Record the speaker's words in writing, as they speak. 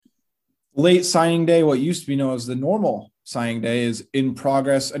Late signing day, what used to be known as the normal signing day, is in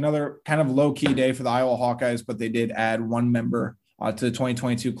progress. Another kind of low key day for the Iowa Hawkeyes, but they did add one member to the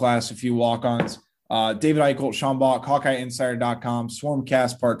 2022 class, a few walk ons. David Eichelt, Sean Bach, HawkeyeInsider.com,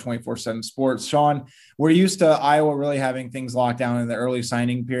 Swarmcast, part 24/7 Sports. Sean, we're used to Iowa really having things locked down in the early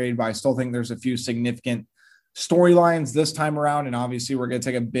signing period, but I still think there's a few significant storylines this time around. And obviously, we're going to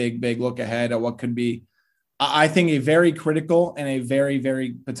take a big look ahead at what could be, I think, a very critical and a very,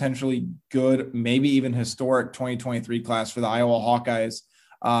 very potentially good, maybe even historic 2023 class for the Iowa Hawkeyes.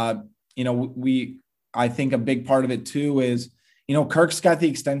 I think a big part of it too is, Kirk's got the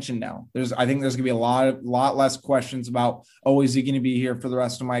extension now. I think there's going to be a lot less questions about, oh, is he going to be here for the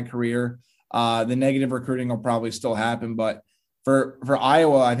rest of my career? The negative recruiting will probably still happen, but for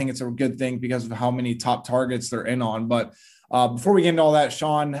Iowa, I think it's a good thing because of how many top targets they're in on. But before we get into all that,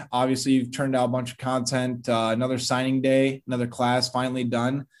 Sean, obviously you've turned out a bunch of content, another signing day, another class finally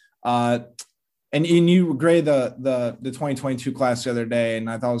done. And you graded the 2022 class the other day, and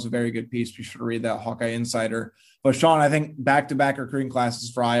I thought it was a very good piece. Be sure to read that, Hawkeye Insider. But Sean, I think back-to-back recruiting classes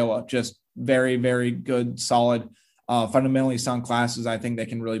for Iowa, just very, very good, solid, fundamentally sound classes I think they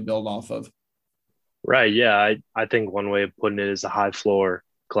can really build off of. Right. Yeah. I think one way of putting it is a high floor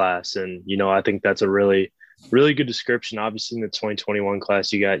class. And, I think that's a really, really good description. Obviously, in the 2021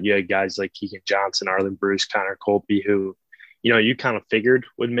 class, you had guys like Keegan Johnson, Arlen Bruce, Connor Colby, who, you kind of figured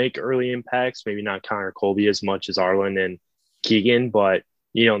would make early impacts, maybe not Connor Colby as much as Arlen and Keegan, but,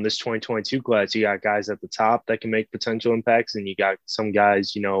 in this 2022 class, you got guys at the top that can make potential impacts, and you got some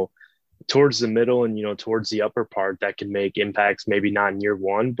guys, towards the middle and, towards the upper part that can make impacts, maybe not in year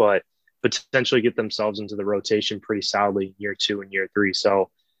one, but potentially get themselves into the rotation pretty solidly in year two and year three. So,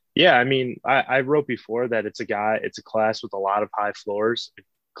 yeah, I mean, I wrote before that it's a class with a lot of high floors, a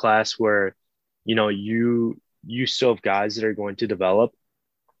class where, you still have guys that are going to develop,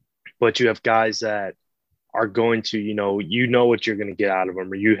 but you have guys that are going to, what you're going to get out of them,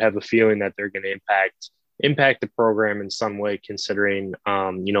 or you have a feeling that they're going to impact the program in some way, considering,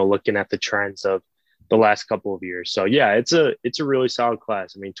 looking at the trends of the last couple of years. So yeah, it's a really solid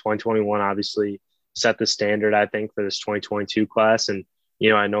class. I mean, 2021 obviously set the standard, I think, for this 2022 class. And,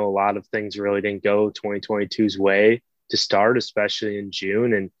 I know a lot of things really didn't go 2022's way to start, especially in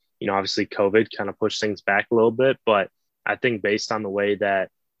June. And, obviously COVID kind of pushed things back a little bit, but I think based on the way that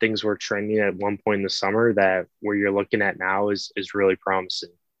things were trending at one point in the summer, that where you're looking at now is really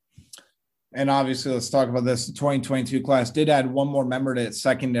promising. And obviously, let's talk about this. The 2022 class did add one more member to its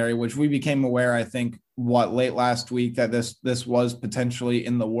secondary, which we became aware, I think, late last week, that this was potentially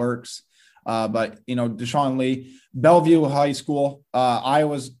in the works. But Deshaun Lee, Bellevue High School,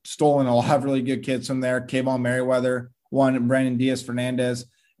 Iowa's stolen a lot of really good kids from there. Kayvon Merriweather, Brandon Diaz-Fernandez.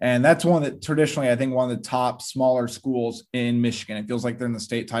 And that's one that traditionally, I think, one of the top smaller schools in Michigan. It feels like they're in the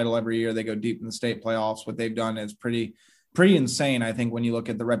state title every year. They go deep in the state playoffs. What they've done is pretty insane, I think, when you look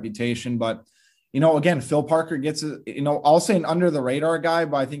at the reputation. But, again, Phil Parker gets, I'll say an under the radar guy,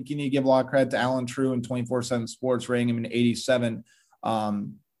 but I think you need to give a lot of credit to Alan True and 24/7 Sports, rating him an 87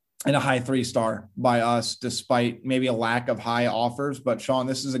 and a high 3-star by us, despite maybe a lack of high offers. But Sean,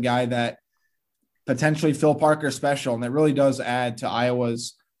 this is a guy that potentially Phil Parker special, and that really does add to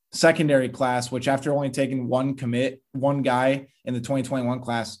Iowa's secondary class, which after only taking one guy in the 2021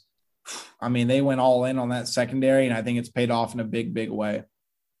 class, I mean, they went all in on that secondary, and I think it's paid off in a big way.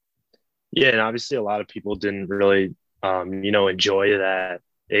 Yeah, and obviously a lot of people didn't really, enjoy that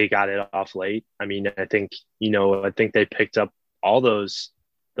they got it off late. I mean, I think they picked up all those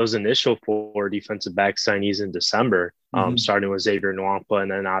initial 4 defensive back signees in December, starting with Xavier Nwampa, and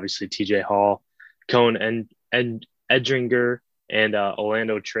then obviously TJ Hall, Cone and Edringer, and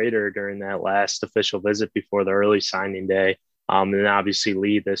Orlando Trader during that last official visit before the early signing day. And then obviously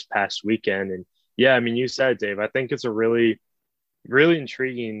Lee this past weekend. And yeah, I mean, you said, Dave, I think it's a really, really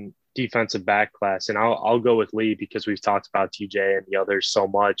intriguing defensive back class. And I'll go with Lee because we've talked about TJ and the others so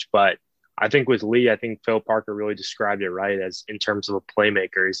much. But I think with Lee, I think Phil Parker really described it right as in terms of a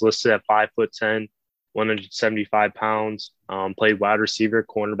playmaker. He's listed at 5'10", 175 pounds, played wide receiver,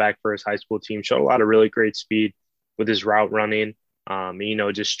 cornerback for his high school team, showed a lot of really great speed with his route running,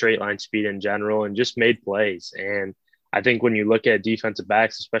 just straight line speed in general, and just made plays. And I think when you look at defensive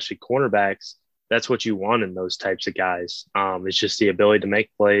backs, especially cornerbacks, that's what you want in those types of guys. It's just the ability to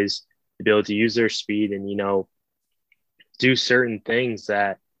make plays, the ability to use their speed and, do certain things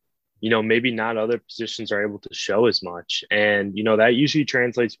that, maybe not other positions are able to show as much. And, that usually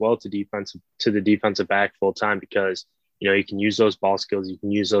translates well to the defensive back full time because, you can use those ball skills, you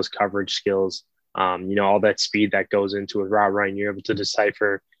can use those coverage skills, all that speed that goes into a route running. You're able to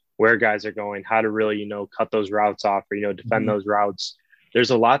decipher where guys are going, how to really, cut those routes off or, defend those routes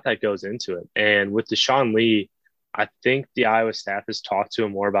there's a lot that goes into it. And with Deshaun Lee, I think the Iowa staff has talked to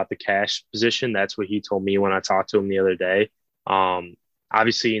him more about the cash position. That's what he told me when I talked to him the other day. Um,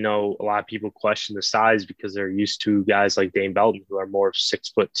 Obviously, a lot of people question the size because they're used to guys like Dane Belton who are more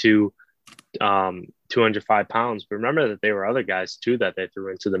 6'2", 205 pounds. But remember that there were other guys too that they threw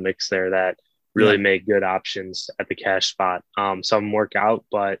into the mix there that Yeah. really made good options at the cash spot. Some work out,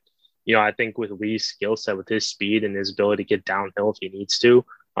 but I think with Lee's skill set, with his speed and his ability to get downhill if he needs to,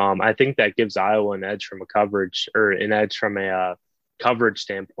 I think that gives Iowa an edge from a coverage or an edge from a coverage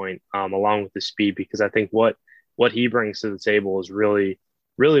standpoint, along with the speed, because I think what he brings to the table is really,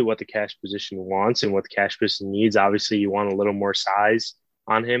 really what the cash position wants and what the cash position needs. Obviously, you want a little more size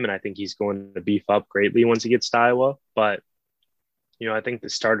on him, and I think he's going to beef up greatly once he gets to Iowa. But I think the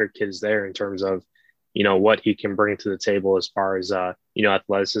starter kit is there in terms of what he can bring to the table as far as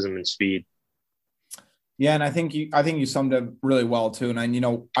athleticism and speed. Yeah, and I think you summed up really well too. And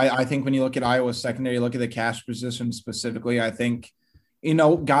I think when you look at Iowa's secondary, look at the cash position specifically. I think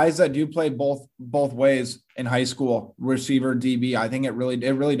guys that do play both ways in high school, receiver, DB, I think it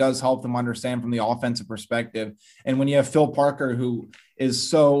really does help them understand from the offensive perspective. And when you have Phil Parker, who is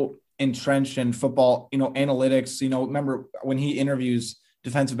so entrenched in football, analytics, remember when he interviews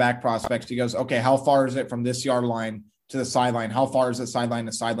defensive back prospects, he goes, okay, how far is it from this yard line to the sideline? How far is the sideline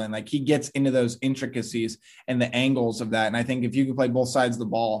to sideline? Like, he gets into those intricacies and the angles of that. And I think if you can play both sides of the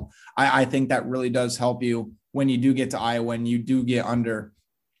ball, I think that really does help you when you do get to Iowa and you do get under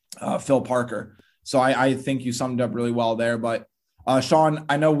Phil Parker. So I think you summed up really well there. But Sean,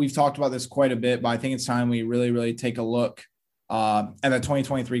 I know we've talked about this quite a bit, but I think it's time we really, really take a look at the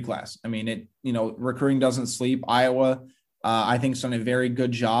 2023 class. I mean, recruiting doesn't sleep. Iowa, I think, has done a very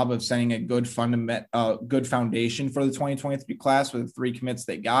good job of setting a good foundation for the 2023 class with the 3 commits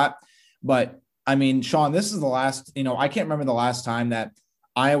they got. But I mean, Sean, this is the last, I can't remember the last time that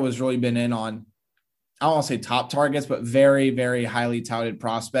Iowa's really been in on, I don't want to say top targets, but very, very highly touted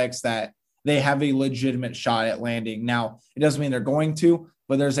prospects that they have a legitimate shot at landing. Now, it doesn't mean they're going to,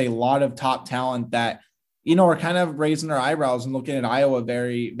 but there's a lot of top talent that, are kind of raising their eyebrows and looking at Iowa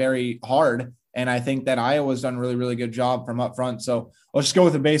very, very hard. And I think that Iowa's done a really, really good job from up front. So let's just go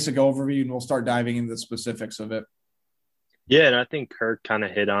with a basic overview and we'll start diving into the specifics of it. Yeah, and I think Kirk kind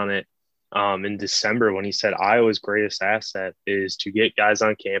of hit on it in December when he said Iowa's greatest asset is to get guys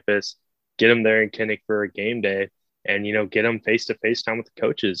on campus, get them there in Kinnick for a game day, and get them face-to-face time with the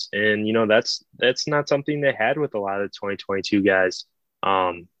coaches. And that's not something they had with a lot of the 2022 guys,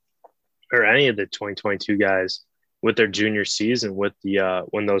 or any of the 2022 guys with their junior season, with the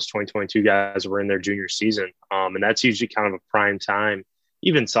when those 2022 guys were in their junior season. And that's usually kind of a prime time,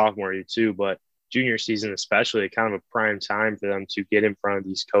 even sophomore year too, but junior season especially, kind of a prime time for them to get in front of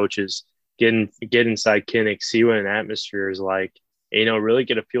these coaches, get inside Kinnick, see what an atmosphere is like, really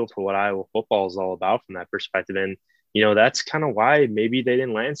get a feel for what Iowa football is all about from that perspective. And, that's kind of why maybe they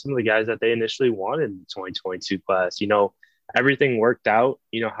didn't land some of the guys that they initially wanted in the 2022 class. Everything worked out,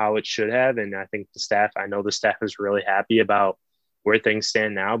 how it should have. And I think I know the staff is really happy about where things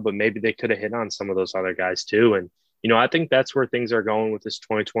stand now, but maybe they could have hit on some of those other guys too. And, I think that's where things are going with this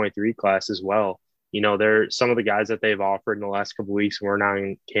 2023 class as well. They're some of the guys that they've offered in the last couple of weeks weren't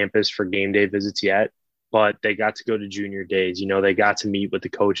on campus for game day visits yet, but they got to go to junior days. They got to meet with the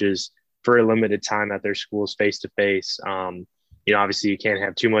coaches for a limited time at their schools face to face. Obviously you can't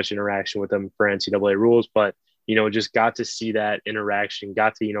have too much interaction with them for NCAA rules, but just got to see that interaction,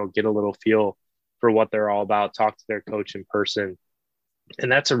 got to, get a little feel for what they're all about, talk to their coach in person.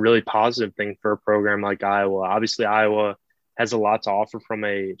 And that's a really positive thing for a program like Iowa. Obviously, Iowa has a lot to offer from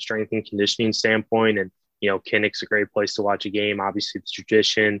a strength and conditioning standpoint. And, Kinnick's a great place to watch a game. Obviously, the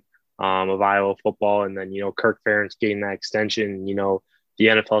tradition of Iowa football. And then, Kirk Ferentz getting that extension, the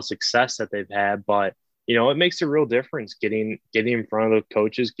NFL success that they've had. But, it makes a real difference getting in front of the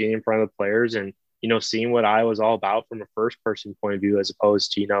coaches, getting in front of the players, and, seeing what Iowa's all about from a first person point of view, as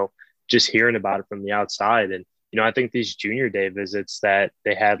opposed to, just hearing about it from the outside. And, I think these junior day visits that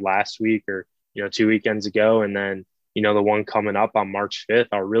they had last week or, 2 weekends ago, and then, the one coming up on March 5th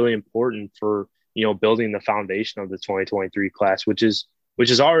are really important for, building the foundation of the 2023 class, which is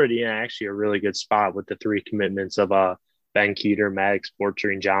already actually a really good spot with the 3 commitments of Ben Keeter, Maddox,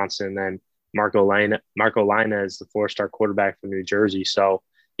 Borchering Johnson, and Marco Lina is the 4-star quarterback from New Jersey. So,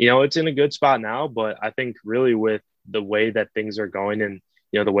 it's in a good spot now, but I think really with the way that things are going and,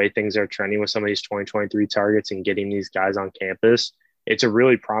 the way things are trending with some of these 2023 targets and getting these guys on campus, it's a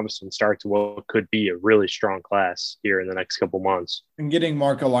really promising start to what could be a really strong class here in the next couple months. And getting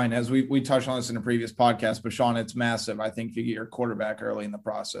Marco Lainez, we touched on this in a previous podcast, but Sean, it's massive. I think if you get your quarterback early in the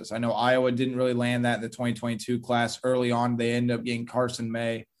process. I know Iowa didn't really land that in the 2022 class early on. They ended up getting Carson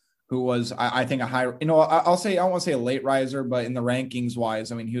May, who was, I think, a high, I'll say, I don't want to say a late riser, but in the rankings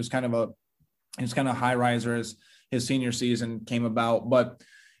wise, I mean, he was kind of a high riser as his senior season came about. But,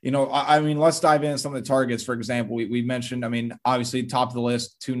 I mean, let's dive into some of the targets. For example, we mentioned, I mean, obviously top of the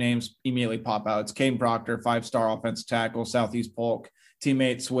list, two names immediately pop out. It's Caden Proctor, 5-star offensive tackle, Southeast Polk,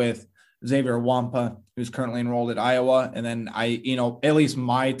 teammates with Xavier Wampa, who's currently enrolled at Iowa. And then at least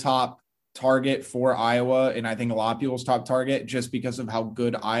my top target for Iowa, and I think a lot of people's top target, just because of how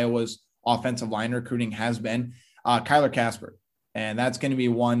good Iowa's offensive line recruiting has been, Kyler Casper. And that's going to be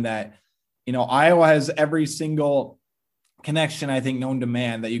one that, Iowa has every single connection, I think, known to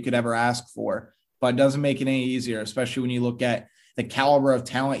man that you could ever ask for, but it doesn't make it any easier, especially when you look at the caliber of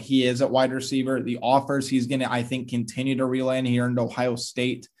talent he is at wide receiver, the offers he's going to, I think, continue to relay in. He earned Ohio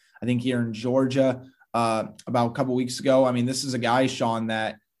State, I think he earned Georgia about a couple weeks ago. I mean, this is a guy, Sean,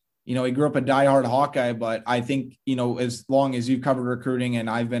 that, he grew up a diehard Hawkeye, but I think, as long as you've covered recruiting and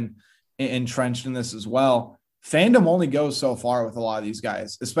I've been entrenched in this as well, fandom only goes so far with a lot of these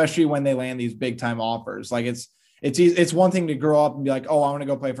guys, especially when they land these big time offers. Like it's one thing to grow up and be like, oh, I want to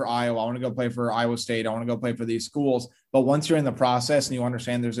go play for Iowa. I want to go play for Iowa State. I want to go play for these schools. But once you're in the process and you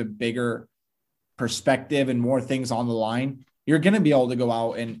understand there's a bigger perspective and more things on the line, you're going to be able to go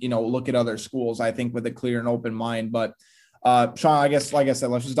out and, look at other schools, I think, with a clear and open mind. But Sean, I guess, like I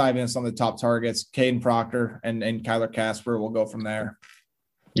said, let's just dive into some of the top targets, Caden Proctor and Kyler Casper. We'll go from there.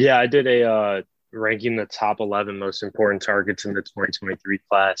 Yeah, I did a ranking the top 11 most important targets in the 2023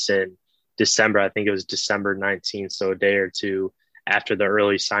 class in December. I think it was December 19th, so a day or two after the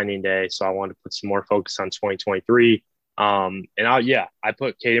early signing day. So I wanted to put some more focus on 2023. I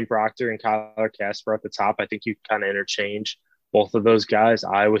put Caden Proctor and Kyler Casper at the top. I think you kind of interchange both of those guys.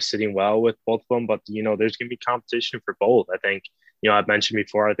 I was sitting well with both of them, but there's going to be competition for both. I think, I've mentioned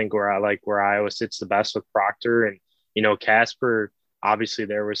before, I think where Iowa sits the best with Proctor and, Casper. Obviously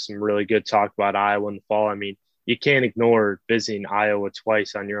there was some really good talk about Iowa in the fall. I mean, you can't ignore visiting Iowa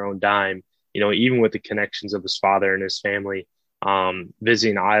twice on your own dime, even with the connections of his father and his family,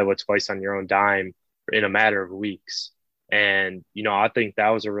 visiting Iowa twice on your own dime in a matter of weeks. And, I think that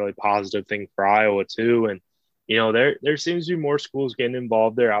was a really positive thing for Iowa too. And, there seems to be more schools getting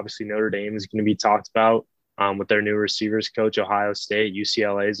involved there. Obviously, Notre Dame is going to be talked about with their new receivers coach, Ohio State.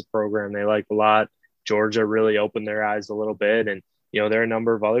 UCLA is a program they like a lot. Georgia really opened their eyes a little bit. And, there are a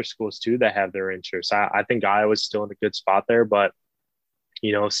number of other schools, too, that have their interests. I think Iowa's still in a good spot there, but,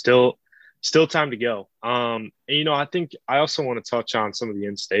 still time to go. I think I also want to touch on some of the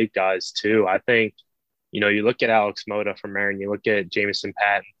in-state guys, too. I think, you look at Alex Mota from Marion, you look at Jamison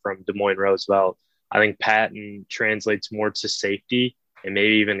Patton from Des Moines Roosevelt. I think Patton translates more to safety and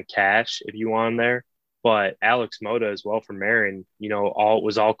maybe even cash if you want him there. But Alex Mota as well from Marion,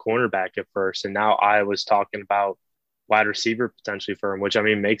 was all cornerback at first. And now Iowa's talking about wide receiver potentially for him, which, I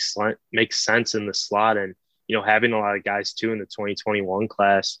mean, makes sense in the slot. And, having a lot of guys too in the 2021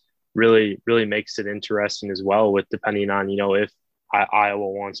 class really, really makes it interesting as well with depending on, if Iowa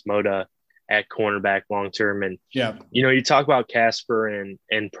wants Mota at cornerback long-term. And, you talk about Casper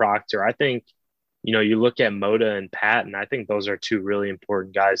and Proctor. I think, you look at Mota and Patton, I think those are two really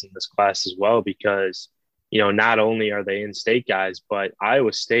important guys in this class as well, because, not only are they in-state guys, but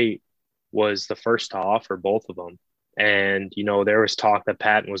Iowa State was the first to offer both of them. And, there was talk that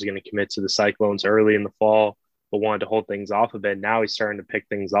Patton was going to commit to the Cyclones early in the fall, but wanted to hold things off a bit. Now he's starting to pick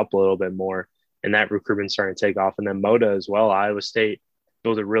things up a little bit more, and that recruitment's starting to take off. And then Mota as well, Iowa State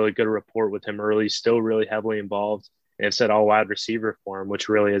built a really good rapport with him early, still really heavily involved, and have said all wide receiver for him, which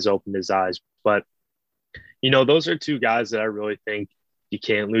really has opened his eyes. But, those are two guys that I really think you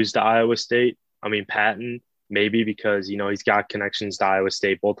can't lose to Iowa State. I mean, Patton, maybe because, he's got connections to Iowa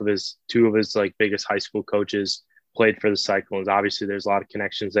State. Two of his like biggest high school coaches played for the Cyclones. Obviously, there's a lot of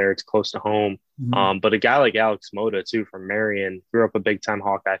connections there. It's close to home. Mm-hmm. But a guy like Alex Mota, too, from Marion, grew up a big-time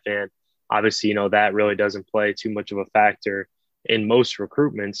Hawkeye fan. Obviously, that really doesn't play too much of a factor in most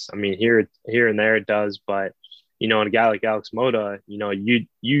recruitments. I mean, here and there it does. But, and a guy like Alex Mota,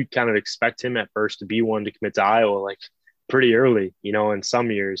 you kind of expect him at first to be one to commit to Iowa, like, pretty early, in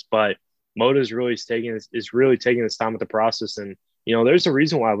some years. But Mota is really taking his time with the process. And, there's a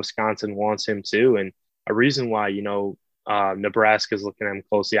reason why Wisconsin wants him, too. And a reason why, Nebraska's looking at him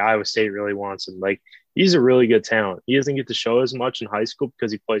closely. Iowa State really wants him. Like, he's a really good talent. He doesn't get to show as much in high school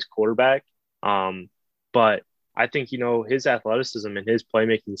because he plays quarterback. But I think, his athleticism and his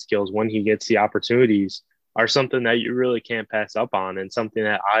playmaking skills, when he gets the opportunities, are something that you really can't pass up on, and something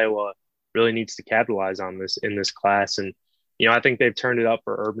that Iowa really needs to capitalize on this in this class. And I think they've turned it up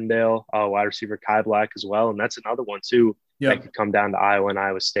for Urbandale, wide receiver Kai Black as well, and that's another one too that Yep. could come down to Iowa and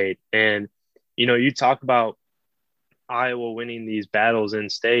Iowa State. And you talk about Iowa winning these battles in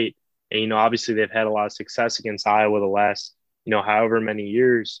state, and obviously they've had a lot of success against Iowa the last however many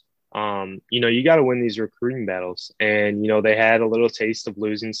years. You got to win these recruiting battles, and they had a little taste of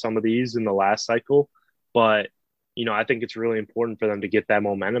losing some of these in the last cycle, but I think it's really important for them to get that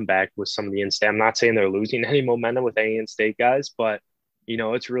momentum back with some of the in-state. I'm not saying they're losing any momentum with any in-state guys, but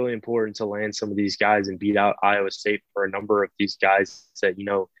it's really important to land some of these guys and beat out Iowa State for a number of these guys that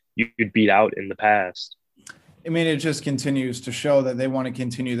you could beat out in the past. I mean, it just continues to show that they want to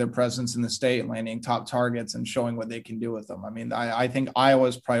continue their presence in the state, landing top targets and showing what they can do with them. I mean, I think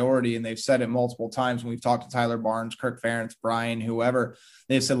Iowa's priority, and they've said it multiple times when we've talked to Tyler Barnes, Kirk Ferentz, Brian, whoever,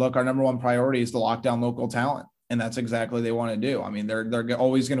 they've said, look, our number one priority is to lock down local talent. And that's exactly what they want to do. I mean, they're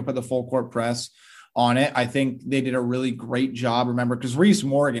always going to put the full court press on it. I think they did a really great job. Remember, because Reese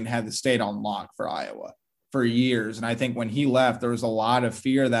Morgan had the state on lock for Iowa for years. And I think when he left, there was a lot of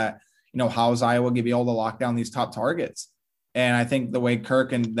fear that, how is Iowa going to be able to lock down these top targets? And I think the way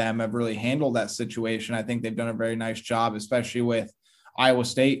Kirk and them have really handled that situation, I think they've done a very nice job, especially with Iowa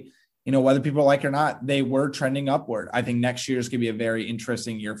State. Whether people like it or not, they were trending upward. I think next year is going to be a very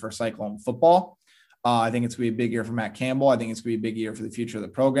interesting year for Cyclone football. I think it's going to be a big year for Matt Campbell. I think it's going to be a big year for the future of the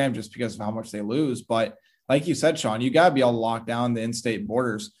program just because of how much they lose. But like you said, Sean, you got to be able to lock down the in-state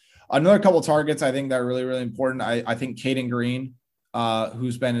borders. Another couple of targets I think that are really, really important. I think Caden Green,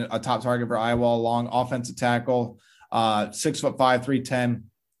 who's been a top target for Iowa all along, offensive tackle, 6'5", 310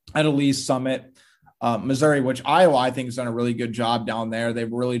 at Elise Summit, Missouri, which Iowa, I think, has done a really good job down there.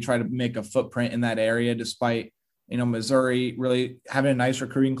 They've really tried to make a footprint in that area, despite, Missouri really having a nice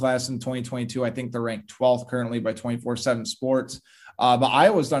recruiting class in 2022. I think they're ranked 12th currently by 24/7 Sports. But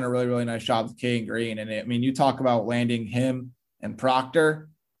Iowa's done a really, really nice job with Caden Green. And you talk about landing him and Proctor.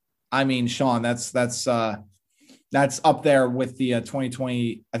 I mean, Sean, that's up there with the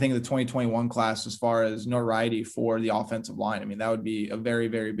 2020, I think the 2021 class as far as notoriety for the offensive line. I mean, that would be a very,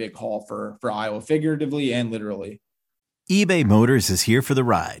 very big haul for Iowa, figuratively and literally. eBay Motors is here for the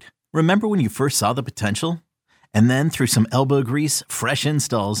ride. Remember when you first saw the potential? And then through some elbow grease, fresh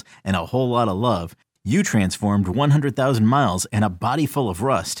installs, and a whole lot of love, you transformed 100,000 miles and a body full of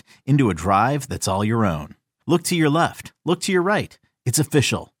rust into a drive that's all your own. Look to your left. Look to your right. It's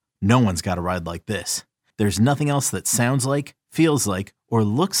official. No one's got a ride like this. There's nothing else that sounds like, feels like, or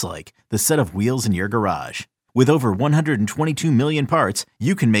looks like the set of wheels in your garage. With over 122 million parts,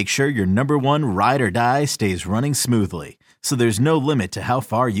 you can make sure your number one ride or die stays running smoothly, so there's no limit to how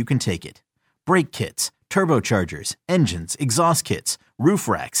far you can take it. Brake kits, turbochargers, engines, exhaust kits, roof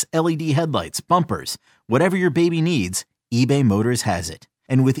racks, LED headlights, bumpers, whatever your baby needs, eBay Motors has it.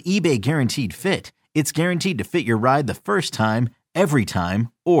 And with eBay Guaranteed Fit, it's guaranteed to fit your ride the first time, every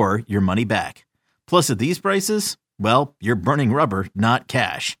time, or your money back. Plus, at these prices, well, you're burning rubber, not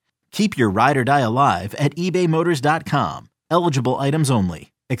cash. Keep your ride or die alive at ebaymotors.com. Eligible items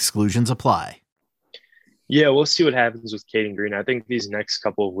only. Exclusions apply. Yeah, we'll see what happens with Caden Green. I think these next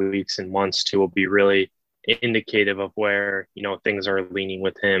couple of weeks and months too will be really indicative of where, things are leaning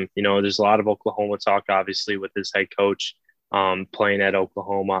with him. There's a lot of Oklahoma talk, obviously, with his head coach playing at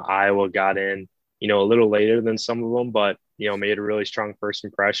Oklahoma. Iowa got in, a little later than some of them, but, made a really strong first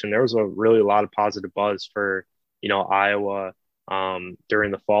impression. There was a lot of positive buzz for, Iowa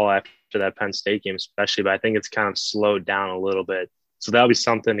during the fall after that Penn State game, especially, but I think it's kind of slowed down a little bit. So that'll be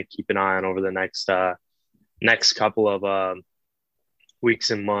something to keep an eye on over the next couple of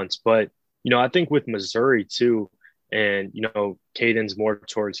weeks and months. But, I think with Missouri too, and, Caden's more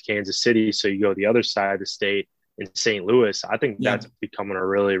towards Kansas City. So you go the other side of the state in St. Louis. I think that's becoming a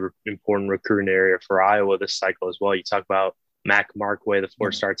really important recruiting area for Iowa this cycle as well. You talk about Mac Markway, the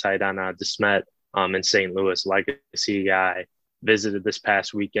 4-star tight end DeSmet in St. Louis, legacy guy, visited this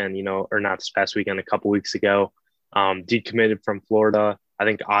past weekend, or not this past weekend, a couple weeks ago, decommitted from Florida. I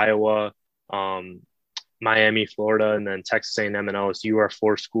think Iowa, Miami, Florida, and then Texas A&M and LSU are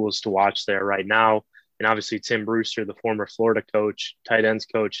 4 schools to watch there right now. And obviously Tim Brewster, the former Florida coach, tight ends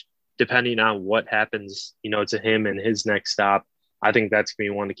coach, depending on what happens, to him and his next stop, I think that's going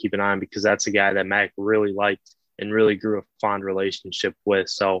to be one to keep an eye on because that's a guy that Mac really liked and really grew a fond relationship with.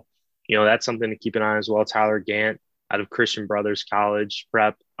 So, that's something to keep an eye on as well. Tyler Gant out of Christian Brothers College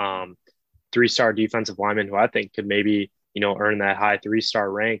Prep, 3-star defensive lineman who I think could maybe, earn that high 3-star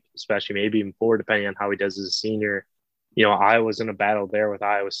rank, especially maybe even 4, depending on how he does as a senior. Iowa's in a battle there with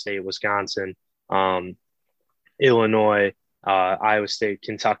Iowa State, Wisconsin, Illinois, Iowa State,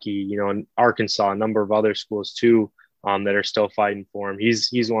 Kentucky, and Arkansas, a number of other schools too, that are still fighting for him.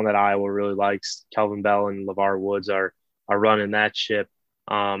 He's one that Iowa really likes. Kelvin Bell and LeVar Woods are running that ship.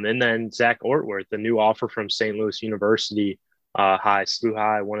 And then Zach Ortworth, the new offer from St. Louis University, SLU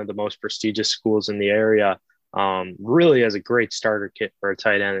High, one of the most prestigious schools in the area. Really has a great starter kit for a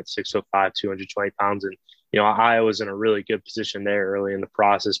tight end at 6'5", 220 pounds. And, Iowa's in a really good position there early in the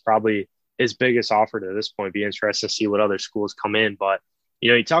process. Probably his biggest offer to this point. Be interested to see what other schools come in. But,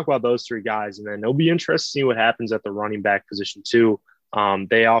 you talk about those three guys, and then it'll be interesting to see what happens at the running back position too.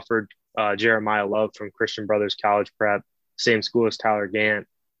 They offered Jeremiah Love from Christian Brothers College Prep, same school as Tyler Gant.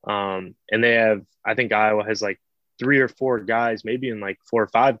 And they have, I think Iowa has like 3 or 4 guys, maybe even like 4 or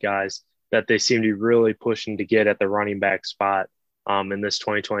 5 guys that they seem to be really pushing to get at the running back spot in this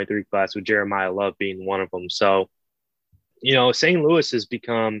 2023 class, with Jeremiah Love being one of them. So, St. Louis has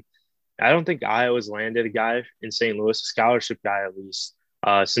become, I don't think Iowa's landed a guy in St. Louis, a scholarship guy at least,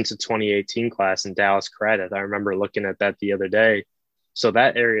 since the 2018 class in Dallas Credit. I remember looking at that the other day. So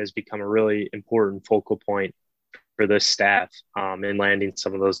that area has become a really important focal point for this staff in landing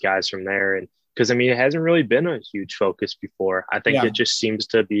some of those guys from there. And because, it hasn't really been a huge focus before. I think It just seems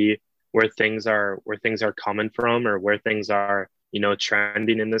to be where things are coming from, or where things are,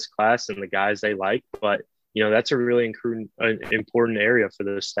 trending in this class and the guys they like. But, that's a really important area for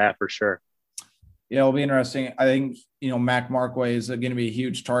the staff for sure. Yeah, it'll be interesting. I think, Mac Markway is going to be a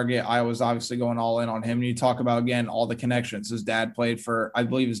huge target. I was obviously going all in on him. And you talk about, again, all the connections. His dad played for, I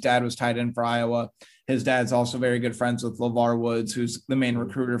believe his dad was tight end for Iowa. His dad's also very good friends with LeVar Woods, who's the main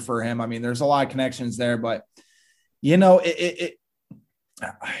recruiter for him. There's a lot of connections there, but,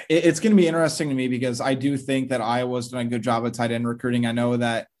 it's going to be interesting to me, because I do think that Iowa's done a good job of tight end recruiting. I know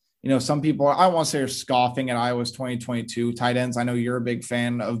that, some people, I won't say, are scoffing at Iowa's 2022 tight ends. I know you're a big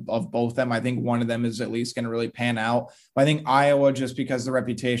fan of both of them. I think one of them is at least going to really pan out. But I think Iowa, just because of the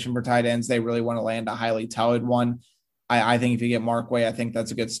reputation for tight ends, they really want to land a highly touted one. I think if you get Markway, I think that's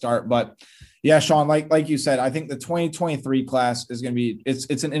a good start. But yeah, Sean, like you said, I think the 2023 class is going to be,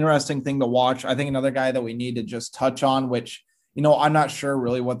 it's an interesting thing to watch. I think another guy that we need to just touch on, which, I'm not sure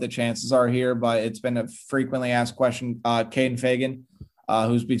really what the chances are here, but it's been a frequently asked question, Caden Fagan,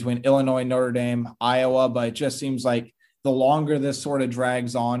 who's between Illinois, Notre Dame, Iowa. But it just seems like the longer this sort of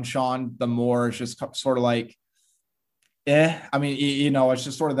drags on, Sean, the more it's just sort of like, it's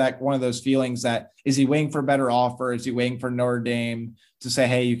just sort of that one of those feelings that, is he waiting for a better offer? Is he waiting for Notre Dame to say,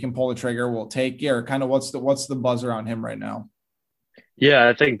 hey, you can pull the trigger, we'll take you? Or kind of what's the buzz around him right now? Yeah,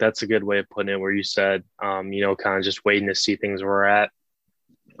 I think that's a good way of putting it, where you said, kind of just waiting to see things where we're at.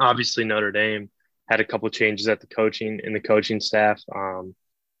 Obviously, Notre Dame had a couple changes at the coaching staff.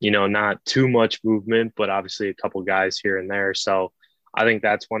 Not too much movement, but obviously a couple guys here and there. So I think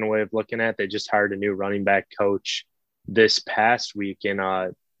that's one way of looking at it. They just hired a new running back coach this past week in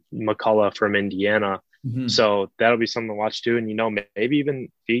McCullough from Indiana. Mm-hmm. So that'll be something to watch too. And, maybe even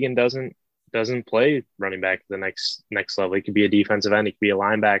Fegan doesn't play running back at the next level. He could be a defensive end. He could be a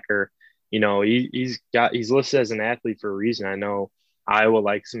linebacker. He's listed as an athlete for a reason. I know Iowa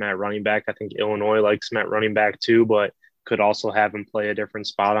likes him at running back. I think Illinois likes him at running back too, but could also have him play a different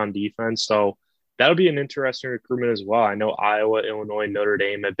spot on defense. So that'll be an interesting recruitment as well. I know Iowa, Illinois, Notre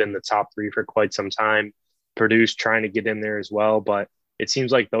Dame have been the top 3 for quite some time. Purdue's trying to get in there as well, but it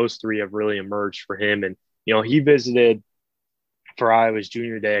seems like those 3 have really emerged for him. And, he visited for Iowa's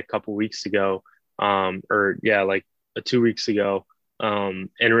junior day a couple weeks ago, like 2 weeks ago, and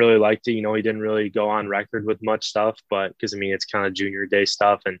really liked it. He didn't really go on record with much stuff, but because, it's kind of junior day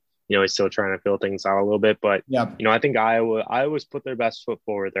stuff, and, he's still trying to fill things out a little bit. But, yeah, I think Iowa's put their best foot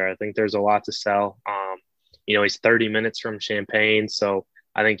forward there. I think there's a lot to sell. He's 30 minutes from Champaign, so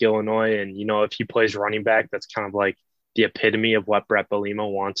I think Illinois, and, if he plays running back, that's kind of like the epitome of what Brett Bielema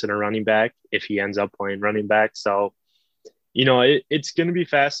wants in a running back if he ends up playing running back. So, it's going to be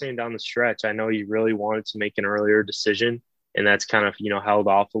fascinating down the stretch. I know he really wanted to make an earlier decision, and that's kind of, held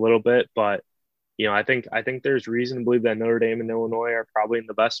off a little bit. But, I think there's reason to believe that Notre Dame and Illinois are probably in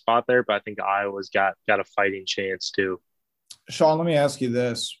the best spot there, but I think Iowa's got a fighting chance too. Sean, let me ask you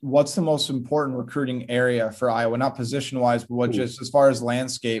this. What's the most important recruiting area for Iowa? Not position-wise, but what just as far as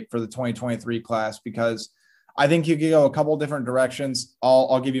landscape for the 2023 class? Because I think you could go a couple different directions.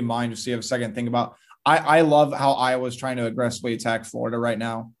 I'll give you mine just so you have a second to think about. I love how Iowa's trying to aggressively attack Florida right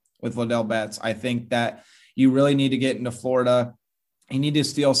now with Liddell Betts. I think that you really need to get into Florida. You need to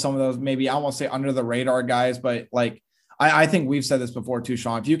steal some of those, maybe I won't say under the radar guys, but like I think we've said this before too,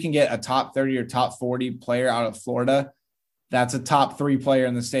 Sean. If you can get a top 30 or top 40 player out of Florida, that's a top 3 player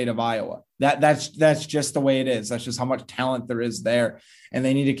in the state of Iowa. That's just the way it is. That's just how much talent there is there. And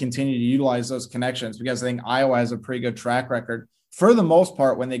they need to continue to utilize those connections, because I think Iowa has a pretty good track record for the most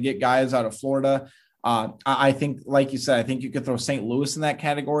part when they get guys out of Florida. I think, like you said, I think you could throw St. Louis in that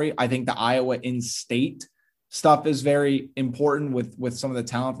category. I think the Iowa in-state stuff is very important with some of the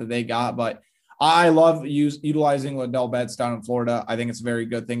talent that they got. But I love utilizing Ladell Betts down in Florida. I think it's a very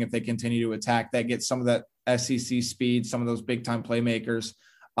good thing if they continue to attack that, get some of that SEC speed, some of those big-time playmakers.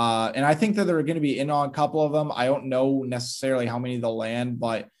 And I think that they're going to be in on a couple of them. I don't know necessarily how many they'll land,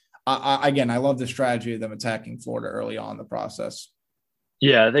 but again, I love the strategy of them attacking Florida early on in the process.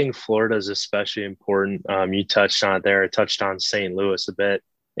 Yeah, I think Florida is especially important. You touched on it there. I touched on St. Louis a bit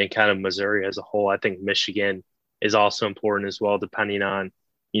and kind of Missouri as a whole. I think Michigan is also important as well, depending on,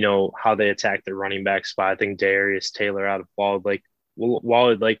 how they attack their running back spot. I think Darius Taylor out of Walled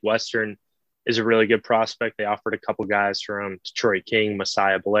Lake Western is a really good prospect. They offered a couple guys from Detroit King,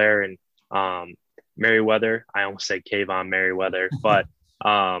 Messiah Blair, and Merriweather. I almost said Kayvon Merriweather, but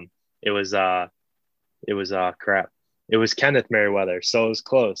it was Kenneth Merriweather, so it was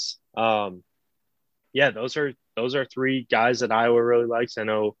close. Those are 3 guys that Iowa really likes. I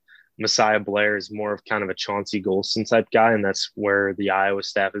know Messiah Blair is more of kind of a Chauncey Golston type guy, and that's where the Iowa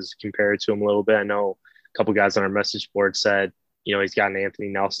staff is compared to him a little bit. I know a couple guys on our message board said, he's got an Anthony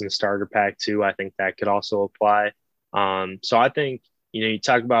Nelson starter pack too. I think that could also apply. So I think, you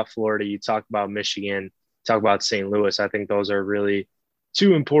talk about Florida, you talk about Michigan, talk about St. Louis. I think those are really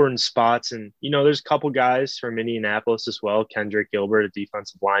 2 important spots. And, there's a couple guys from Indianapolis as well. Kendrick Gilbert, a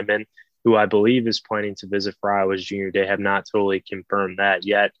defensive lineman, who I believe is planning to visit for Iowa's junior day. Have not totally confirmed that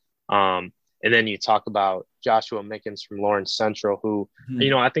yet. And then you talk about Joshua Mickens from Lawrence Central, who,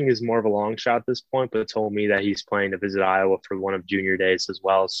 I think is more of a long shot at this point, but told me that he's planning to visit Iowa for one of junior days as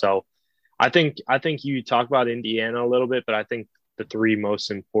well. So I think you talk about Indiana a little bit, but I think the 3 most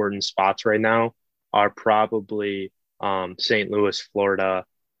important spots right now are probably St. Louis, Florida,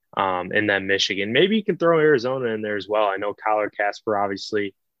 and then Michigan. Maybe you can throw Arizona in there as well. I know Kyler Casper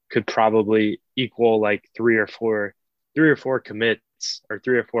obviously could probably equal like 3 or 4 commits or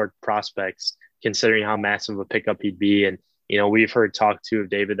 3 or 4 prospects, considering how massive a pickup he'd be. And, we've heard talk too of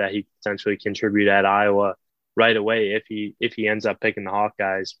David that he could potentially contribute at Iowa right away if he ends up picking the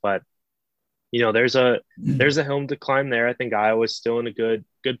Hawkeyes. But, there's a hill to climb there. I think Iowa's still in a good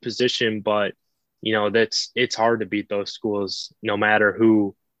position, but, it's hard to beat those schools no matter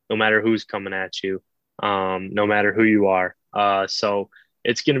who's coming at you, no matter who you are. So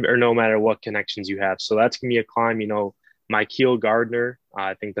it's going to be, or no matter what connections you have. So that's going to be a climb. Michael Gardner,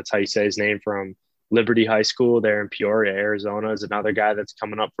 I think that's how you say his name, from Liberty High School there in Peoria, Arizona, is another guy that's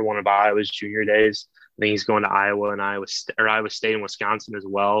coming up for one of Iowa's junior days. I think he's going to Iowa and Iowa State and Wisconsin as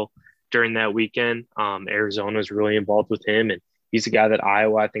well during that weekend. Arizona is really involved with him, and he's a guy that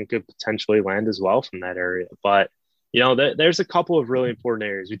Iowa, I think, could potentially land as well from that area. But, there's a couple of really important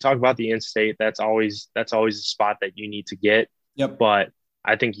areas. We talk about the in-state. That's always a spot that you need to get. Yep. But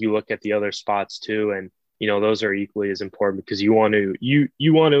I think you look at the other spots too, and those are equally as important, because you want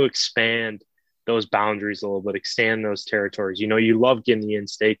to expand those boundaries a little bit, extend those territories. You love getting the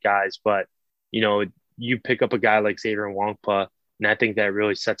in-state guys, but you pick up a guy like Xavier Nwankpa, and I think that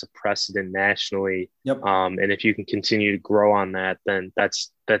really sets a precedent nationally. Yep. And if you can continue to grow on that, then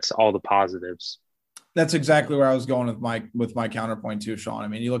that's all the positives. That's exactly where I was going with my counterpoint too, Sean. I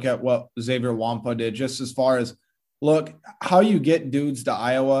mean, you look at what Xavier Nwankpa did, just as far as how you get dudes to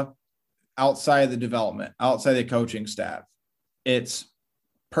Iowa outside of the development, outside the coaching staff. It's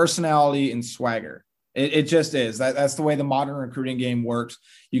personality and swagger. It just is. That's the way the modern recruiting game works.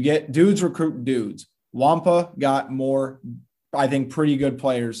 You get dudes recruit dudes. Wampa got more, I think, pretty good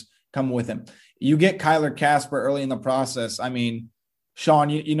players come with him. You get Kyler Casper early in the process. I mean, Sean,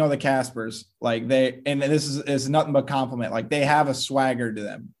 you know the Caspers, and this is nothing but compliment. Like, they have a swagger to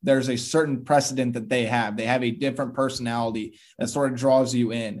them. There's a certain precedent that they have. They have a different personality that sort of draws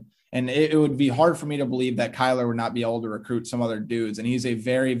you in. And it would be hard for me to believe that Kyler would not be able to recruit some other dudes. And he's a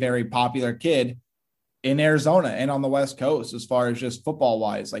very, very popular kid in Arizona and on the West Coast, as far as just football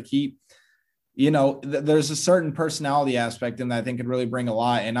wise. Like, there's a certain personality aspect in that I think could really bring a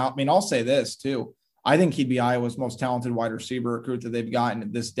lot. And I'll say this too. I think he'd be Iowa's most talented wide receiver recruit that they've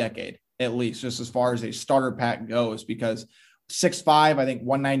gotten this decade, at least, just as far as a starter pack goes, because 6'5", I think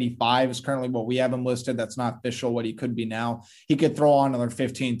 195 is currently what we have him listed. That's not official what he could be now. He could throw on another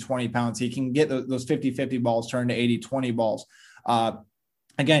 15, 20 pounds. He can get those 50-50 balls turned to 80-20 balls.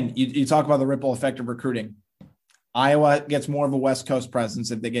 Again, you talk about the ripple effect of recruiting. Iowa gets more of a West Coast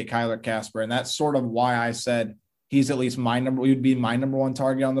presence if they get Kyler Casper. And that's sort of why I said he's at least he would be my number one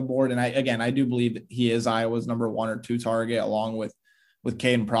target on the board. And I do believe that he is Iowa's number 1 or 2 target along with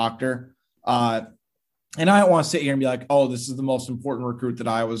Caden Proctor. And I don't want to sit here and be like, oh, this is the most important recruit that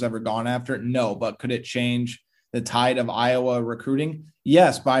Iowa's ever gone after. No, but could it change the tide of Iowa recruiting?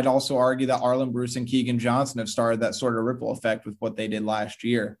 Yes, but I'd also argue that Arlen Bruce and Keegan Johnson have started that sort of ripple effect with what they did last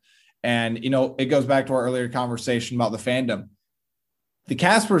year. And, it goes back to our earlier conversation about the fandom. The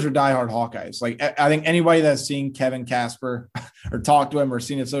Caspers are diehard Hawkeyes. Like, I think anybody that's seen Kevin Casper or talked to him or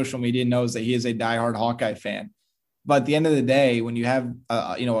seen his social media knows that he is a diehard Hawkeye fan. But at the end of the day, when you have,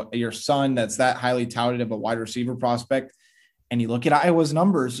 your son that's that highly touted of a wide receiver prospect, and you look at Iowa's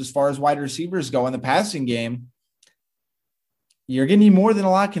numbers as far as wide receivers go in the passing game, you're going to need more than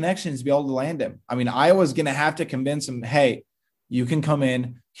a lot of connections to be able to land him. I mean, Iowa's going to have to convince him, hey, you can come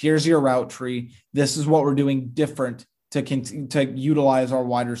in. Here's your route tree. This is what we're doing different to utilize our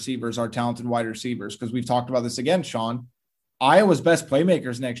wide receivers, our talented wide receivers. Because we've talked about this again, Sean. Iowa's best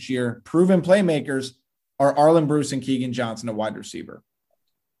playmakers next year, proven playmakers, are Arlen Bruce and Keegan Johnson, a wide receiver.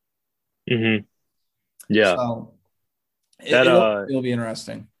 Mm-hmm. Yeah. So it'll be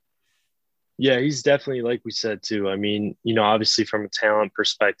interesting. Yeah, he's definitely, like we said, too. I mean, obviously from a talent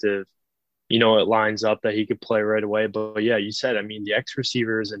perspective, it lines up that he could play right away. But yeah, you said, I mean, the X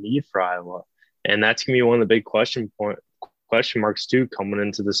receiver is a need for Iowa. And that's going to be one of the big question marks, too, coming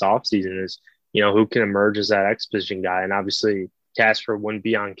into this offseason is, who can emerge as that X position guy. And obviously, Casper wouldn't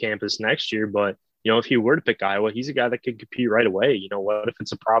be on campus next year, but if he were to pick Iowa, he's a guy that could compete right away. What if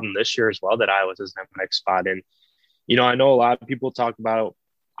it's a problem this year as well that Iowa doesn't have an X spot? And, I know a lot of people talk about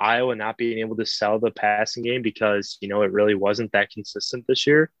Iowa not being able to sell the passing game because, it really wasn't that consistent this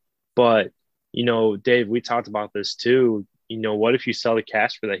year. But, Dave, we talked about this too. What if you sell the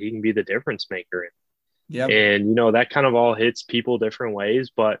Casper that he can be the difference maker in? Yeah. And, that kind of all hits people different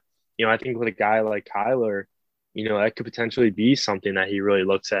ways. But, I think with a guy like Kyler, that could potentially be something that he really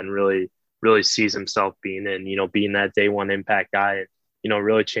looks at and really sees himself being in, being that day one impact guy and,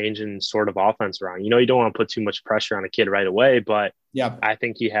 really changing sort of offense around. You don't want to put too much pressure on a kid right away, but yeah, I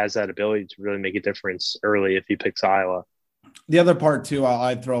think he has that ability to really make a difference early if he picks Iowa. The other part too,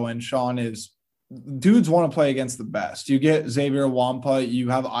 I'd throw in, Sean, is dudes want to play against the best. You get Xavier Wampa, you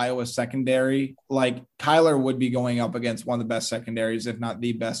have Iowa secondary. Like Kyler would be going up against one of the best secondaries, if not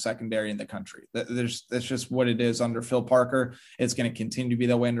the best secondary in the country. That's just what it is under Phil Parker. It's going to continue to be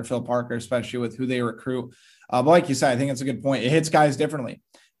that way under Phil Parker, especially with who they recruit. But like you said, I think that's a good point. It hits guys differently.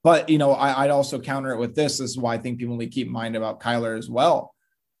 But, I'd also counter it with this. This is why I think people need to keep in mind about Kyler as well.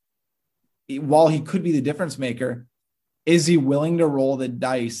 While he could be the difference maker, is he willing to roll the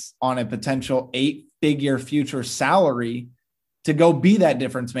dice on a potential 8-figure future salary to go be that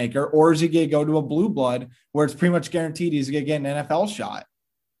difference maker? Or is he going to go to a blue blood where it's pretty much guaranteed he's going to get an NFL shot?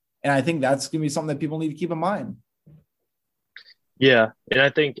 And I think that's going to be something that people need to keep in mind. Yeah. And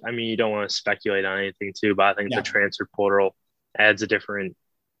I think, you don't want to speculate on anything too, but I think the transfer portal adds a different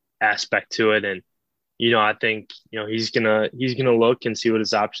aspect to it. And, I think, he's going to look and see what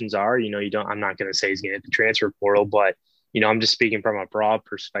his options are. I'm not going to say he's going to hit the transfer portal, but, I'm just speaking from a broad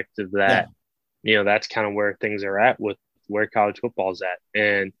perspective that, that's kind of where things are at with where college football is at.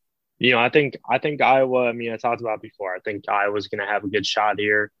 And, I think Iowa, I talked about it before, I think Iowa's going to have a good shot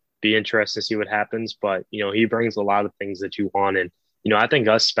here. Be interested to see what happens, but, he brings a lot of things that you want. And, I think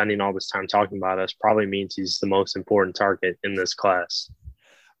us spending all this time talking about us probably means he's the most important target in this class.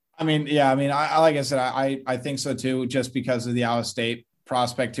 I like I said, I think so too, just because of the Iowa State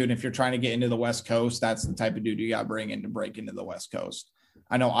prospect too. And if you're trying to get into the West Coast, that's the type of dude you got to bring in to break into the West Coast.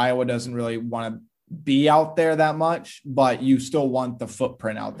 I know Iowa doesn't really want to be out there that much, but you still want the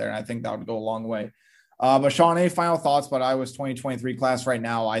footprint out there. And I think that would go a long way. But Sean, any final thoughts about Iowa's 2023 class right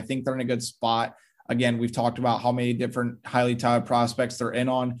now? I think they're in a good spot. Again, we've talked about how many different highly touted prospects they're in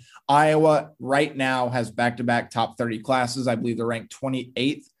on. Iowa right now has back-to-back top 30 classes. I believe they're ranked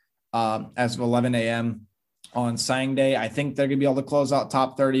 28th as of 11 a.m. on signing day. I think they're going to be able to close out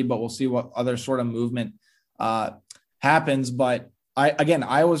top 30, but we'll see what other sort of movement happens. But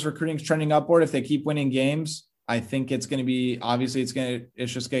Iowa's recruiting is trending upward. If they keep winning games, I think it's going to be, obviously it's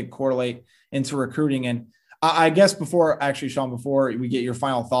just going to correlate into recruiting. And I guess before we get your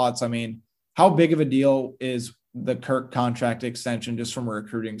final thoughts, how big of a deal is the Kirk contract extension just from a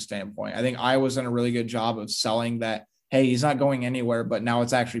recruiting standpoint? I think Iowa's done a really good job of selling that, hey, he's not going anywhere, but now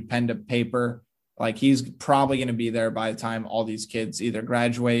it's actually pen to paper. Like he's probably going to be there by the time all these kids either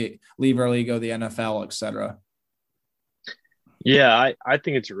graduate, leave early, go to the NFL, et cetera. Yeah, I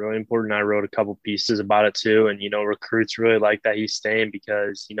think it's really important. I wrote a couple pieces about it too. And, recruits really like that he's staying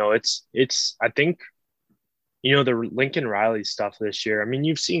because, it's I think, the Lincoln Riley stuff this year.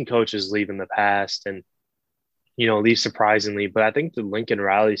 You've seen coaches leave in the past and, at least surprisingly. But I think the Lincoln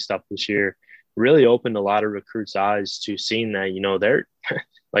Riley stuff this year really opened a lot of recruits' eyes to seeing that, they're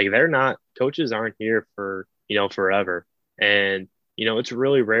they're not, coaches aren't here for, forever. And, it's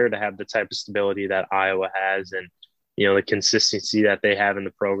really rare to have the type of stability that Iowa has, and, the consistency that they have in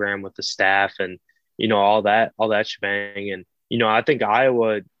the program with the staff and, all that shebang. And, I think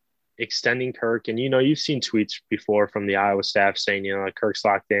Iowa extending Kirk, and, you've seen tweets before from the Iowa staff saying, like Kirk's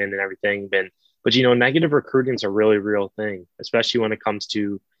locked in and everything. But, negative recruiting is a really real thing, especially when it comes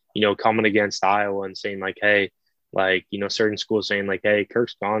to, coming against Iowa and saying like, hey, like, certain schools saying like, hey,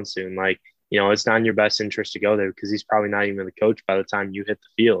 Kirk's gone soon. Like, it's not in your best interest to go there because he's probably not even the coach by the time you hit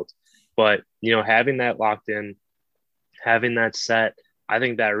the field. But, having that locked in, having that set, I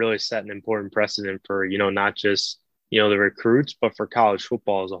think that really set an important precedent for, not just, the recruits, but for college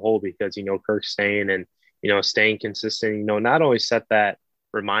football as a whole, because, Kirk's staying and, staying consistent, not only set that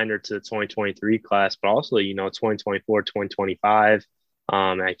reminder to the 2023 class, but also, 2024, 2025.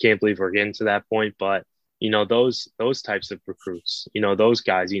 I can't believe we're getting to that point, but, those types of recruits, those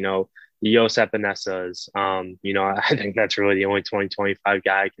guys, the Josep Inessas, I think that's really the only 2025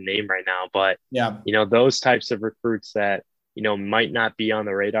 guy I can name right now, but yeah, those types of recruits that, might not be on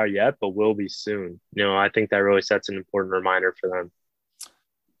the radar yet, but will be soon. I think that really sets an important reminder for them.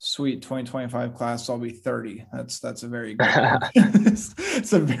 Sweet 2025 class. I'll be 30. That's a very good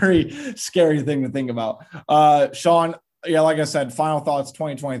it's a very scary thing to think about. Sean, yeah, like I said, final thoughts,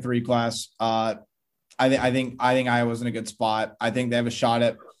 2023 class. I think Iowa's in a good spot. I think they have a shot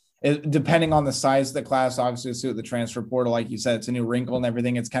at it, depending on the size of the class. Obviously, see with the transfer portal, like you said, it's a new wrinkle and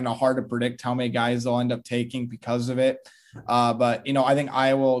everything. It's kind of hard to predict how many guys they'll end up taking because of it. But I think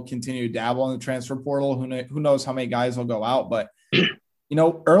Iowa will continue to dabble in the transfer portal. Who knows how many guys will go out? But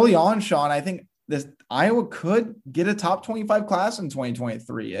early on, Sean, I think this Iowa could get a top 25 class in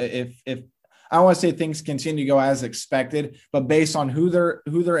 2023 if I don't want to say things continue to go as expected, but based on who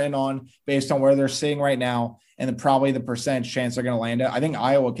they're in on, based on where they're sitting right now, and probably the percentage chance they're going to land it, I think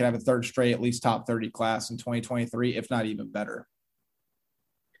Iowa could have a third straight, at least top 30 class in 2023, if not even better.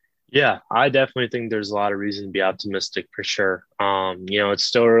 Yeah, I definitely think there's a lot of reason to be optimistic for sure. It's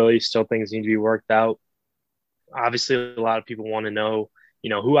still early, still things need to be worked out. Obviously, a lot of people want to know,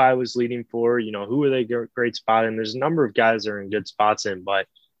 who I was leading for, who are they great spot in. There's a number of guys that are in good spots in, but,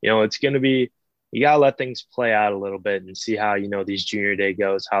 it's going to be, you got to let things play out a little bit and see how, these junior day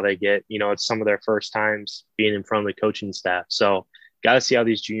goes, how they get, it's some of their first times being in front of the coaching staff. So got to see how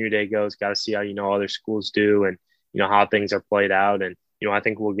these junior day goes, got to see how, other schools do and, how things are played out. And, I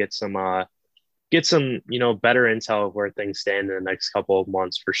think we'll get some, better intel of where things stand in the next couple of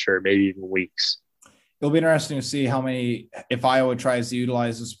months for sure, maybe even weeks. It'll be interesting to see if Iowa tries to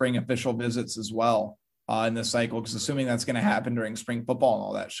utilize the spring official visits as well in this cycle, because assuming that's going to happen during spring football and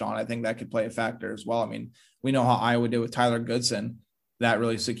all that, Sean, I think that could play a factor as well. I mean, we know how Iowa did with Tyler Goodson. That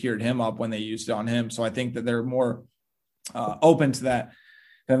really secured him up when they used it on him. So I think that they're more open to that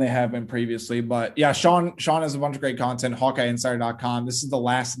than they have been previously. But yeah, Sean has a bunch of great content, HawkeyeInsider.com. This is the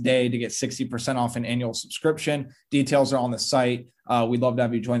last day to get 60% off an annual subscription. Details are on the site. We'd love to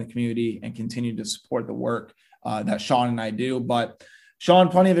have you join the community and continue to support the work that Sean and I do. But Sean,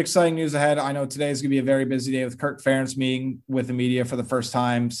 plenty of exciting news ahead. I know today is going to be a very busy day with Kirk Ferentz meeting with the media for the first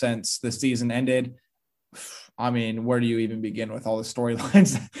time since the season ended. I mean, where do you even begin with all the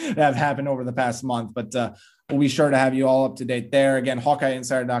storylines that have happened over the past month? But we'll be sure to have you all up to date there. Again,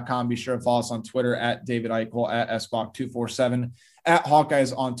 HawkeyeInsider.com. Be sure to follow us on Twitter at David Eichel, at SBach247, at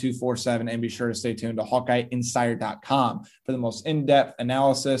Hawkeyes on 247, and be sure to stay tuned to HawkeyeInsider.com for the most in-depth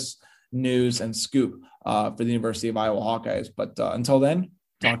analysis, news, and scoop for the University of Iowa Hawkeyes. But until then,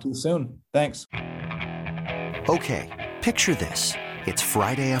 talk to you soon. Thanks. Okay, picture this. It's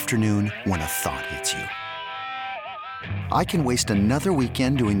Friday afternoon when a thought hits you. I can waste another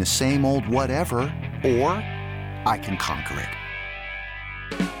weekend doing the same old whatever, or I can conquer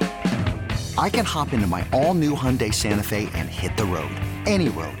it. I can hop into my all-new Hyundai Santa Fe and hit the road. Any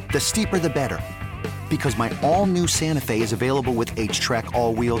road. The steeper, the better. Because my all-new Santa Fe is available with H-Track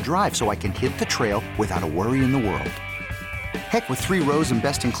all-wheel drive, so I can hit the trail without a worry in the world. Heck, with 3 rows and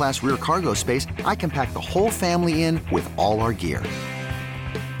best-in-class rear cargo space, I can pack the whole family in with all our gear.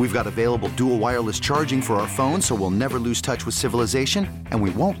 We've got available dual wireless charging for our phones, so we'll never lose touch with civilization, and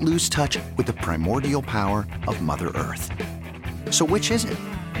we won't lose touch with the primordial power of Mother Earth. So which is it?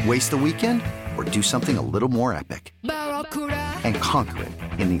 Waste the weekend or do something a little more epic? And conquer it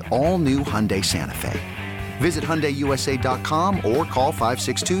in the all-new Hyundai Santa Fe. Visit HyundaiUSA.com or call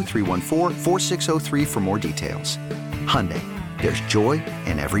 562-314-4603 for more details. Hyundai, there's joy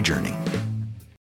in every journey.